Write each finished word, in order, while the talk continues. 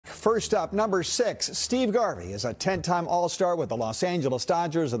First up, number 6, Steve Garvey is a 10-time All-Star with the Los Angeles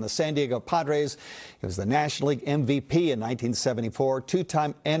Dodgers and the San Diego Padres. He was the National League MVP in 1974,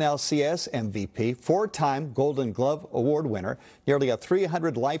 2-time NLCS MVP, 4-time Golden Glove Award winner, nearly a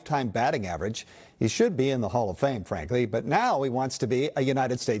 .300 lifetime batting average. He should be in the Hall of Fame, frankly, but now he wants to be a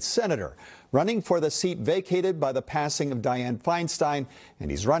United States Senator, running for the seat vacated by the passing of Dianne Feinstein,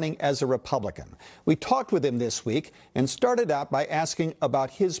 and he's running as a Republican. We talked with him this week and started out by asking about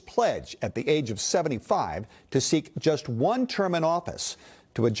his pledge at the age of 75 to seek just one term in office,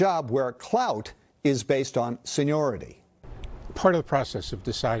 to a job where clout is based on seniority. Part of the process of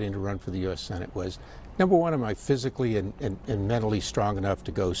deciding to run for the U.S. Senate was, number one, am I physically and mentally strong enough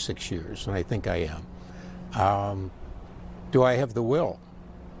to go 6 years? And I think I am. Do I have the will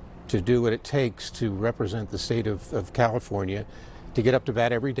to do what it takes to represent the state of California, to get up to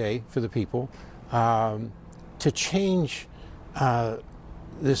bat every day for the people, to change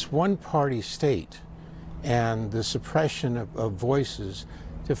this one-party state and the suppression of voices,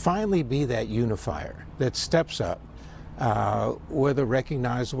 to finally be that unifier that steps up with a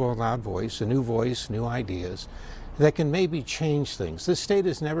recognizable, loud voice, new ideas that can maybe change things. This state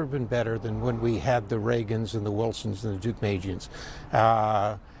has never been better than when we had the Reagans and the Wilsons and the Deukmejians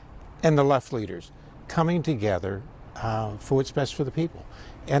and the left leaders coming together for what's best for the people.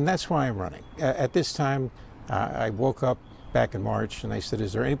 And that's why I'm running. At this time, I woke up back in March and I said,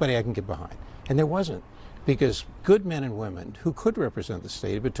 is there anybody I can get behind? And there wasn't, because good men and women who could represent the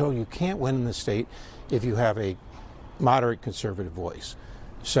state have been told you can't win in the state if you have a moderate conservative voice.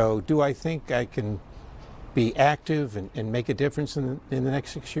 So do I think I can be active and make a difference in the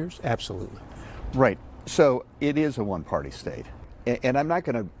next 6 years? Absolutely. Right. So it is a one-party state. And I'm not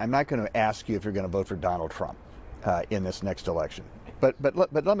going to ask you if you're going to vote for Donald Trump in this next election. But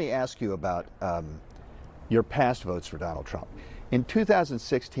let me ask you about your past votes for Donald Trump. In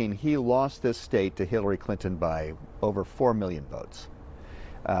 2016, he lost this state to Hillary Clinton by over 4 million votes.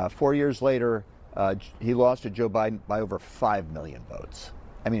 4 years later, he lost to Joe Biden by over 5 million votes.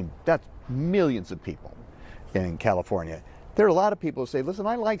 I mean, that's millions of people in California. There are a lot of people who say, listen,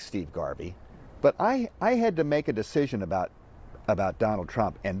 I like Steve Garvey, but I had to make a decision about Donald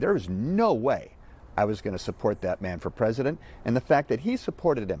Trump, and there's no way I was going to support that man for president. And the fact that he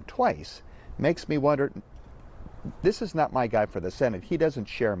supported him twice makes me wonder, this is not my guy for the Senate. He doesn't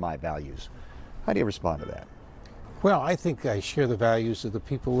share my values. How do you respond to that? Well, I think I share the values of the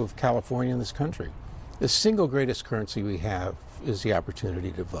people of California and this country. The single greatest currency we have is the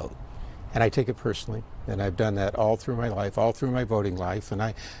opportunity to vote. And I take it personally, and I've done that all through my life, all through my voting life. And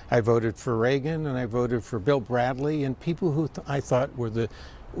I voted for Reagan, and I voted for Bill Bradley, and people who I thought were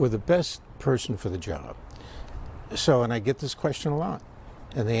the best person for the job. So, and I get this question a lot.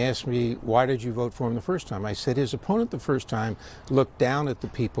 And they ask me, why did you vote for him the first time? I said, his opponent the first time looked down at the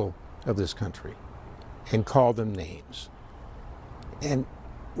people of this country and called them names. And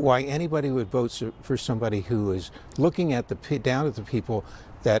why anybody would vote for somebody who is looking at down at the people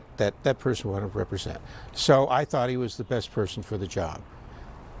that person would represent. So I thought he was the best person for the job.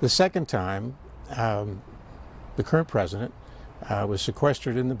 The second time, the current president was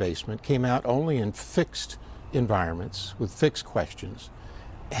sequestered in the basement, came out only in fixed environments with fixed questions.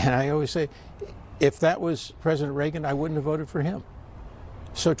 And I always say, if that was President Reagan, I wouldn't have voted for him.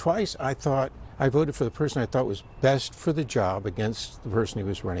 So twice I thought I voted for the person I thought was best for the job against the person he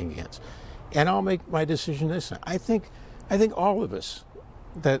was running against. And I'll make my decision this time. I think all of us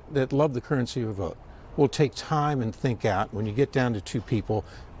that love the currency of a vote will take time and think out. When you get down to two people,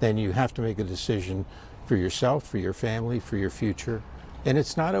 then you have to make a decision for yourself, for your family, for your future. And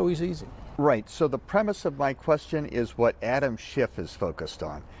it's not always easy. Right. So the premise of my question is what Adam Schiff is focused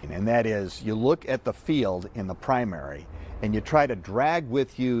on. And that is, you look at the field in the primary and you try to drag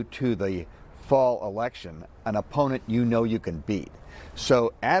with you to the fall election an opponent you know you can beat.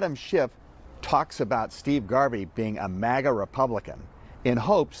 So Adam Schiff talks about Steve Garvey being a MAGA Republican in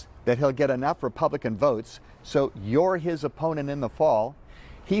hopes that he'll get enough Republican votes so you're his opponent in the fall.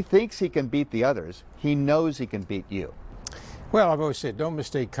 He thinks he can beat the others. He knows he can beat you. Well, I've always said, don't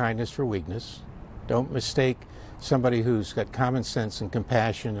mistake kindness for weakness. Don't mistake somebody who's got common sense and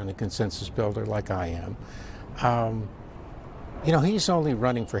compassion and a consensus builder like I am. You know, he's only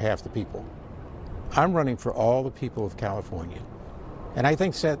running for half the people. I'm running for all the people of California. And I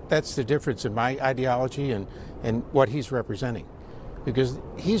think that's the difference in my ideology and what he's representing. Because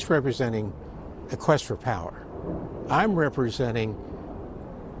he's representing a quest for power. I'm representing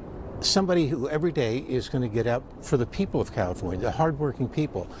somebody who every day is going to get up for the people of California, the hardworking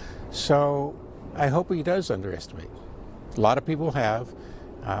people. So I hope he does underestimate. A lot of people have,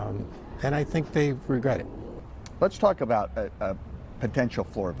 and I think they regret it. Let's talk about potential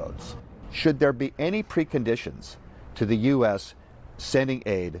floor votes. Should there be any preconditions to the U.S. sending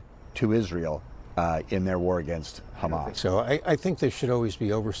aid to Israel in their war against Hamas? So I think there should always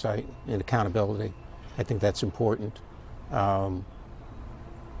be oversight and accountability. I think that's important. Like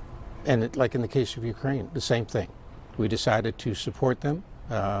in the case of Ukraine, the same thing. We decided to support them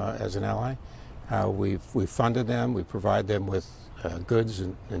as an ally. We've funded them. We provide them with goods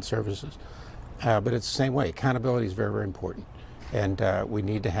and services. But it's the same way. Accountability is very, very important. And we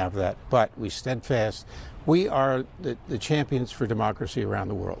need to have that. But we steadfast. We are the champions for democracy around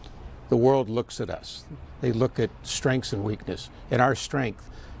the world. The world looks at us. They look at strengths and weakness. And our strength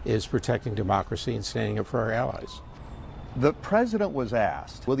is protecting democracy and standing up for our allies. The president was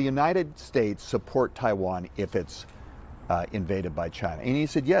asked, will the United States support Taiwan if it's invaded by China? And he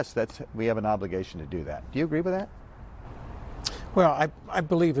said, yes, we have an obligation to do that. Do you agree with that? Well, I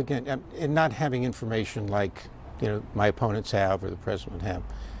believe, again, in not having information like my opponents have or the president would have.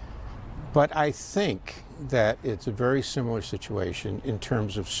 But I think that it's a very similar situation in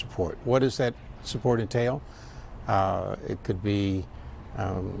terms of support. What does that support entail? It could be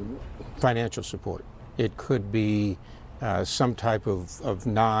financial support. It could be some type of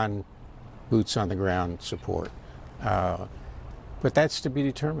non-boots on the ground support. But that's to be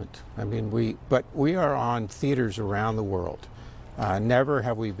determined. I mean, we are on theaters around the world. Never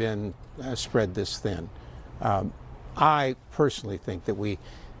have we been spread this thin. I personally think that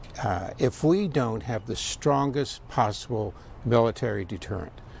if we don't have the strongest possible military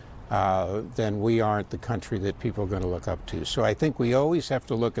deterrent, then we aren't the country that people are going to look up to. So I think we always have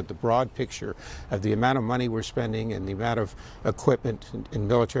to look at the broad picture of the amount of money we're spending and the amount of equipment and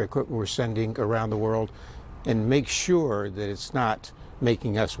military equipment we're sending around the world, and make sure that it's not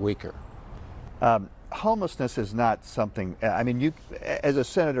making us weaker. Homelessness is not something, I mean, you, as a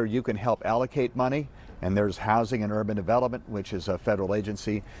senator, you can help allocate money, and there's Housing and Urban Development, which is a federal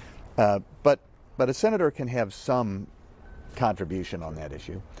agency, but a senator can have some contribution on that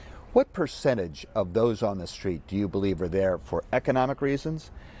issue. What percentage of those on the street do you believe are there for economic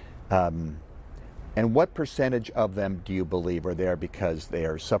reasons? And what percentage of them do you believe are there because they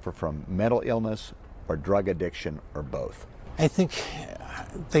suffer from mental illness or drug addiction or both? I think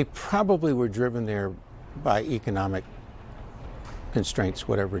they probably were driven there by economic constraints,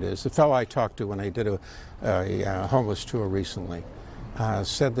 whatever it is. The fellow I talked to when I did a homeless tour recently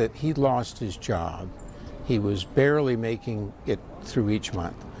said that he lost his job. He was barely making it through each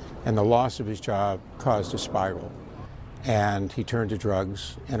month, and the loss of his job caused a spiral. And he turned to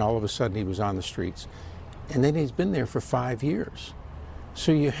drugs, and all of a sudden he was on the streets. And then he's been there for 5 years.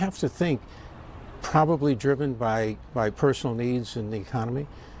 So you have to think, probably driven by personal needs and the economy.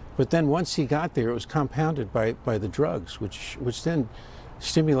 But then once he got there, it was compounded by the drugs, which then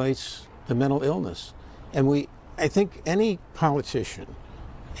stimulates the mental illness. And I think any politician,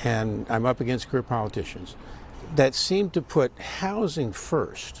 and I'm up against career politicians, that seem to put housing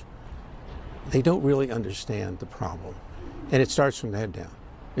first, they don't really understand the problem. And it starts from the head down.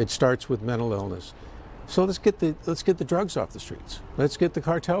 It starts with mental illness. So let's get the drugs off the streets. Let's get the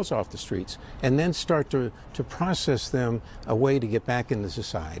cartels off the streets, and then start to process them a way to get back into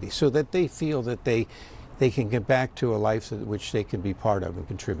society, so that they feel that they can get back to a life which they can be part of and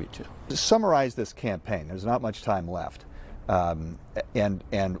contribute to. To summarize this campaign, there's not much time left, and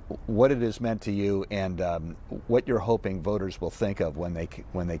what it has meant to you, and what you're hoping voters will think of when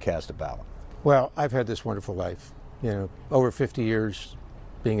they cast a ballot. Well, I've had this wonderful life. Over 50 years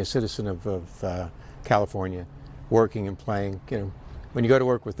being a citizen of California, working and playing. When you go to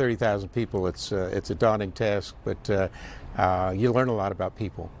work with 30,000 people, it's a daunting task, but you learn a lot about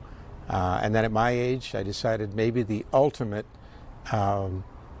people. And then at my age, I decided maybe the ultimate statement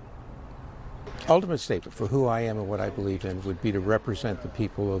for who I am and what I believe in would be to represent the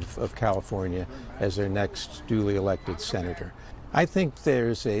people of California as their next duly elected senator. I think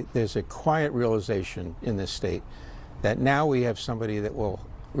there's a quiet realization in this state that now we have somebody that will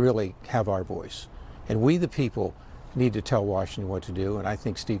really have our voice. And we, the people, need to tell Washington what to do, and I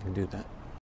think Steve can do that.